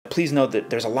Please note that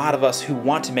there's a lot of us who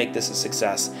want to make this a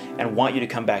success and want you to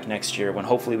come back next year when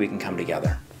hopefully we can come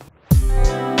together.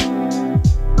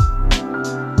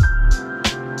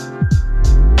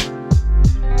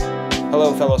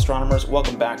 Hello fellow astronomers,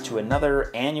 welcome back to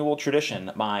another annual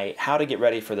tradition, my How to Get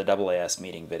Ready for the AAS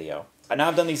meeting video. Now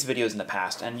I've done these videos in the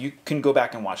past and you can go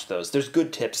back and watch those. There's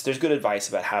good tips, there's good advice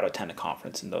about how to attend a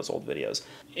conference in those old videos.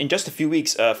 In just a few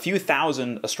weeks, a few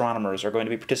thousand astronomers are going to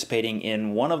be participating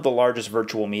in one of the largest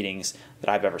virtual meetings that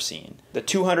I've ever seen. The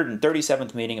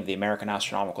 237th meeting of the American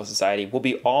Astronomical Society will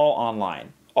be all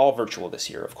online, all virtual this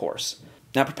year, of course.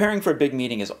 Now, preparing for a big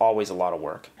meeting is always a lot of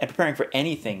work, and preparing for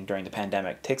anything during the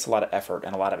pandemic takes a lot of effort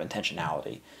and a lot of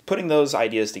intentionality. Putting those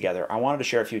ideas together, I wanted to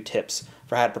share a few tips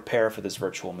for how to prepare for this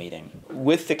virtual meeting,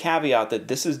 with the caveat that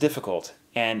this is difficult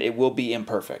and it will be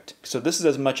imperfect. So this is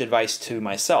as much advice to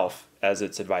myself as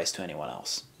it's advice to anyone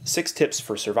else. 6 tips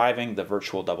for surviving the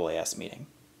virtual AAS meeting.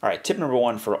 All right, tip number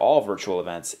 1 for all virtual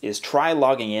events is try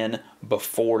logging in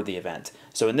before the event.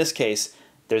 So in this case,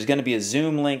 there's going to be a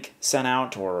Zoom link sent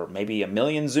out, or maybe a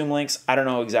million Zoom links. I don't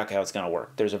know exactly how it's going to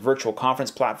work. There's a virtual conference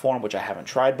platform, which I haven't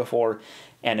tried before,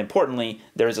 and importantly,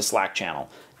 there's a Slack channel.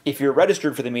 If you're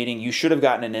registered for the meeting, you should have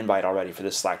gotten an invite already for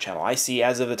this Slack channel. I see,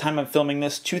 as of the time I'm filming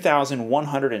this,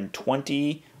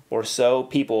 2,120 or so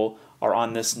people are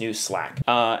on this new Slack.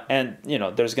 And you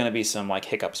know, there's going to be some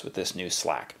hiccups with this new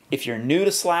Slack. If you're new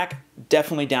to Slack,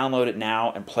 definitely download it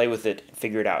now and play with it and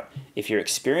figure it out. If you're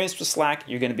experienced with Slack,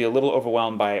 you're going to be a little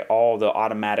overwhelmed by all the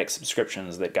automatic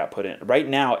subscriptions that got put in. Right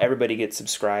now, everybody gets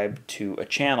subscribed to a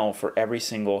channel for every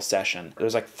single session.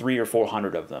 There's like 300 or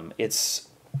 400 of them. It's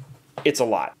a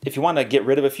lot. If you want to get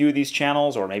rid of a few of these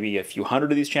channels, or maybe a few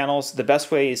hundred of these channels, the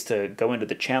best way is to go into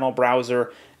the channel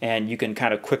browser and you can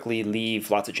kind of quickly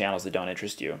leave lots of channels that don't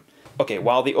interest you. Okay,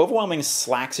 while the overwhelming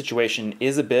Slack situation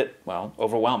is a bit, well,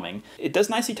 overwhelming, it does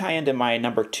nicely tie into my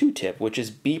number 2 tip, which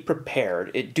is be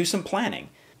prepared. Do some planning.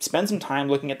 Spend some time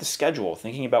looking at the schedule,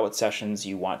 thinking about what sessions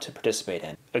you want to participate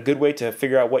in. A good way to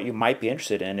figure out what you might be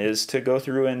interested in is to go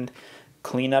through and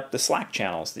clean up the Slack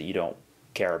channels that you don't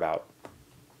care about.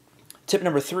 Tip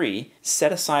number 3,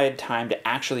 set aside time to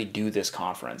actually do this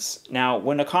conference. Now,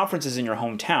 when a conference is in your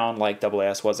hometown, like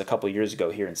AAS was a couple years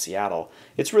ago here in Seattle,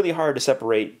 it's really hard to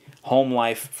separate home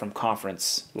life from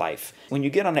conference life. When you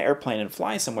get on an airplane and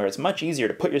fly somewhere, it's much easier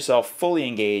to put yourself fully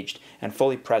engaged and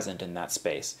fully present in that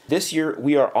space. This year,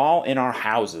 we are all in our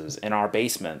houses, in our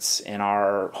basements, in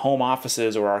our home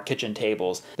offices or our kitchen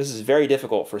tables. This is very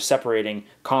difficult for separating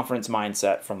conference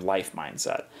mindset from life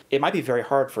mindset. It might be very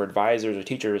hard for advisors or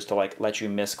teachers to let you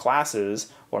miss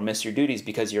classes or miss your duties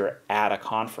because you're at a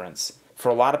conference. For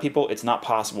a lot of people, it's not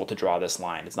possible to draw this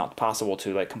line. It's not possible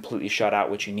to completely shut out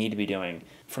what you need to be doing.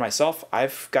 For myself,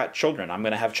 I've got children. I'm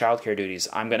going to have childcare duties.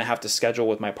 I'm going to have to schedule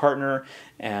with my partner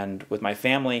and with my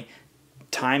family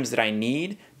times that I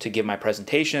need to give my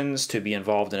presentations, to be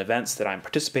involved in events that I'm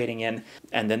participating in.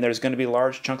 And then there's going to be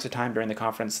large chunks of time during the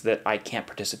conference that I can't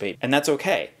participate. And that's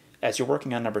okay. As you're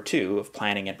working on number 2 of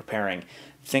planning and preparing,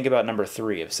 think about number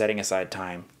 3 of setting aside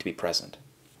time to be present.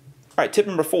 All right, tip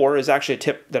number 4 is actually a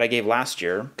tip that I gave last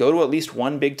year. Go to at least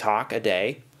one big talk a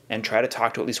day and try to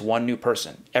talk to at least one new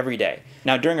person every day.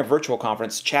 Now, during a virtual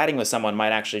conference, chatting with someone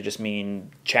might actually just mean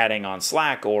chatting on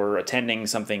Slack or attending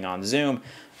something on Zoom,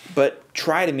 but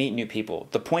try to meet new people.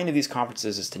 The point of these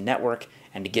conferences is to network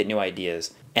and to get new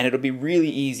ideas, and it'll be really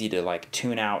easy to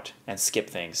tune out and skip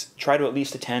things. Try to at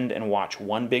least attend and watch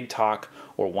one big talk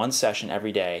or one session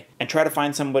every day, and try to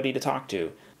find somebody to talk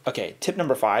to. Okay, tip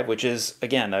number 5, which is,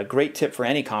 again, a great tip for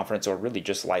any conference or really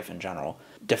just life in general.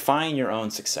 Define your own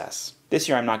success. This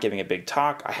year I'm not giving a big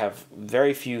talk. I have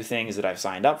very few things that I've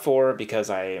signed up for because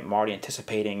I'm already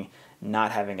anticipating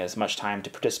not having as much time to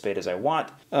participate as I want.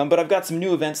 But I've got some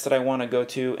new events that I want to go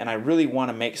to, and I really want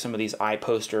to make some of these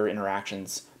iPoster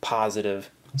interactions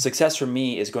positive. Success for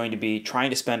me is going to be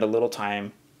trying to spend a little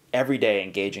time every day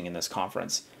engaging in this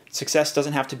conference. Success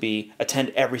doesn't have to be attend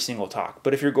every single talk,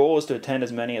 but if your goal is to attend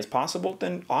as many as possible,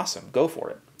 then awesome, go for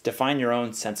it. Define your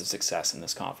own sense of success in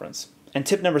this conference. And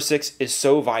tip number 6 is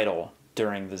so vital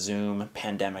during the Zoom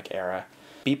pandemic era.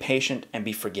 Be patient and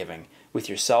be forgiving with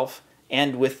yourself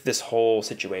and with this whole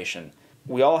situation.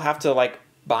 We all have to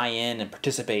buy in and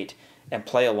participate and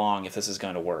play along if this is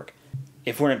going to work.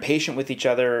 If we're impatient with each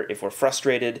other, if we're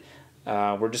frustrated,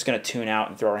 we're just going to tune out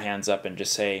and throw our hands up and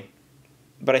just say,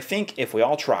 but I think if we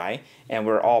all try and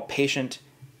we're all patient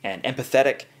and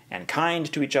empathetic and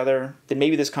kind to each other, then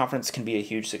maybe this conference can be a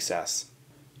huge success.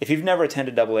 If you've never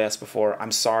attended AAS before,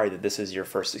 I'm sorry that this is your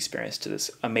first experience to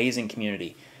this amazing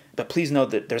community. But please know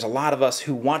that there's a lot of us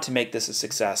who want to make this a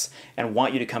success and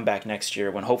want you to come back next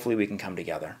year when hopefully we can come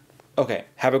together. Okay,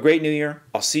 have a great New Year.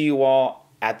 I'll see you all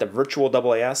at the virtual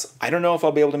AAS. I don't know if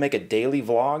I'll be able to make a daily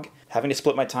vlog. Having to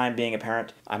split my time being a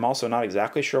parent, I'm also not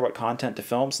exactly sure what content to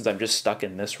film since I'm just stuck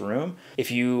in this room.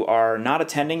 If you are not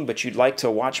attending but you'd like to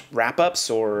watch wrap-ups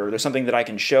or there's something that I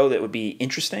can show that would be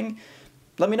interesting,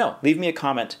 let me know. Leave me a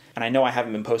comment. And I know I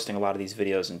haven't been posting a lot of these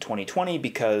videos in 2020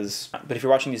 but if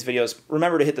you're watching these videos,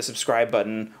 remember to hit the subscribe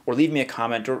button or leave me a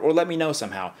comment or let me know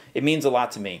somehow. It means a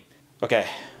lot to me. Okay,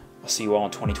 I'll see you all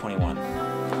in 2021.